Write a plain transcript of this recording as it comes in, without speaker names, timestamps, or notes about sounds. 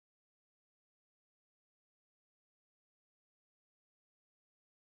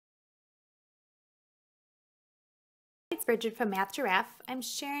Bridget from Math Giraffe. I'm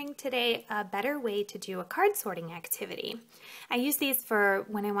sharing today a better way to do a card sorting activity. I use these for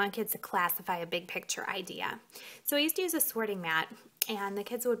when I want kids to classify a big picture idea. So I used to use a sorting mat, and the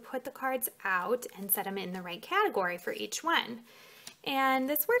kids would put the cards out and set them in the right category for each one. And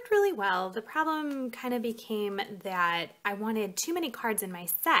this worked really well. The problem kind of became that I wanted too many cards in my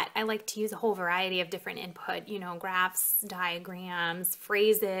set. I like to use a whole variety of different input, graphs, diagrams,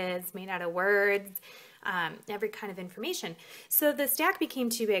 phrases made out of words, every kind of information. So the stack became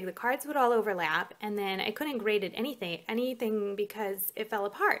too big. The cards would all overlap, and then I couldn't grade it anything because it fell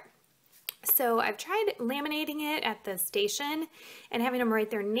apart. So I've tried laminating it at the station and having them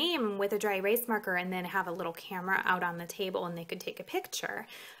write their name with a dry erase marker and then have a little camera out on the table and they could take a picture.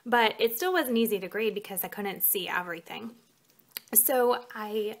 But it still wasn't easy to grade because I couldn't see everything. So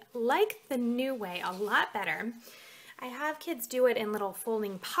I like the new way a lot better. I have kids do it in little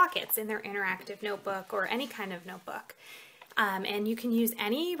folding pockets in their interactive notebook or any kind of notebook. And you can use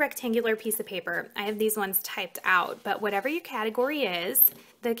any rectangular piece of paper. I have these ones typed out, but whatever your category is,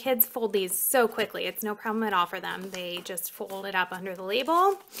 the kids fold these so quickly. It's no problem at all for them. They just fold it up under the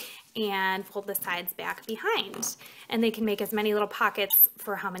label and fold the sides back behind. And they can make as many little pockets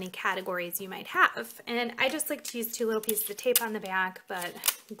for how many categories you might have. And I just like to use 2 little pieces of tape on the back, but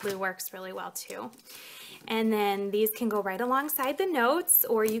glue works really well too. And then these can go right alongside the notes,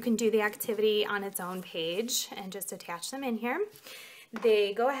 or you can do the activity on its own page and just attach them in here.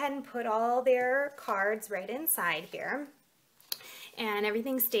 They go ahead and put all their cards right inside here, and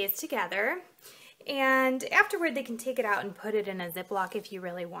everything stays together. And afterward, they can take it out and put it in a Ziploc if you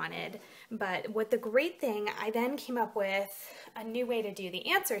really wanted. But what the great thing, I then came up with a new way to do the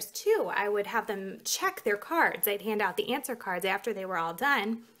answers too. I would have them check their cards. I'd hand out the answer cards after they were all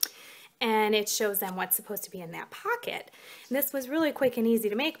done, and it shows them what's supposed to be in that pocket. And this was really quick and easy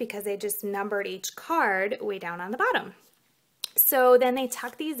to make because they just numbered each card way down on the bottom. So then they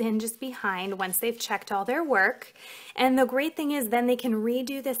tuck these in just behind once they've checked all their work. And the great thing is then they can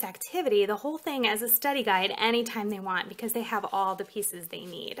redo this activity, the whole thing, as a study guide anytime they want because they have all the pieces they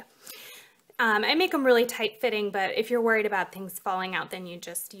need. I make them really tight fitting, but if you're worried about things falling out, then you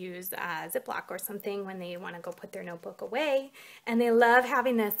just use a Ziploc or something when they want to go put their notebook away. And they love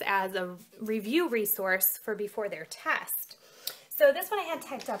having this as a review resource for before their test. So this one I had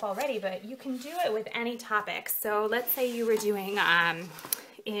typed up already, but you can do it with any topic. So let's say you were doing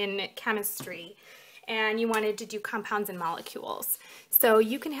in chemistry and you wanted to do compounds and molecules. So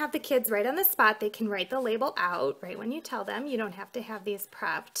you can have the kids right on the spot. They can write the label out right when you tell them. You don't have to have these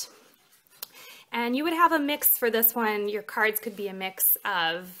prepped. And you would have a mix for this one. Your cards could be a mix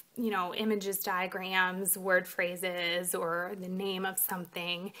of, images, diagrams, word phrases, or the name of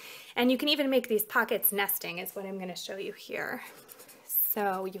something. And you can even make these pockets nesting is what I'm going to show you here.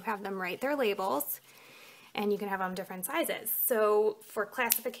 So you have them write their labels, and you can have them different sizes. So for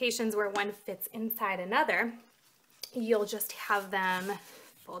classifications where one fits inside another, you'll just have them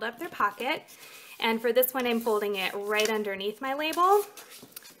fold up their pocket. And for this one, I'm folding it right underneath my label.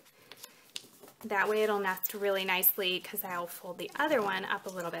 That way it'll nest really nicely because I'll fold the other one up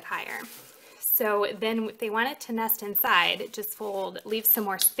a little bit higher. So then if they want it to nest inside, just leave some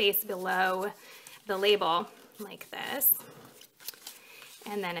more space below the label like this,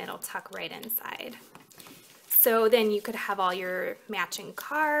 and then it'll tuck right inside. So then you could have all your matching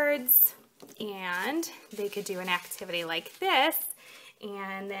cards, and they could do an activity like this,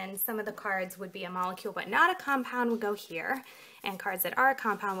 and then some of the cards would be a molecule but not a compound would go here, and cards that are a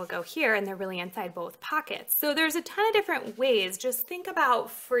compound will go here, and they're really inside both pockets. So there's a ton of different ways. Just think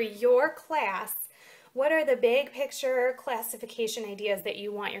about for your class, what are the big picture classification ideas that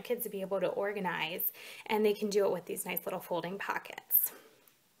you want your kids to be able to organize, and they can do it with these nice little folding pockets.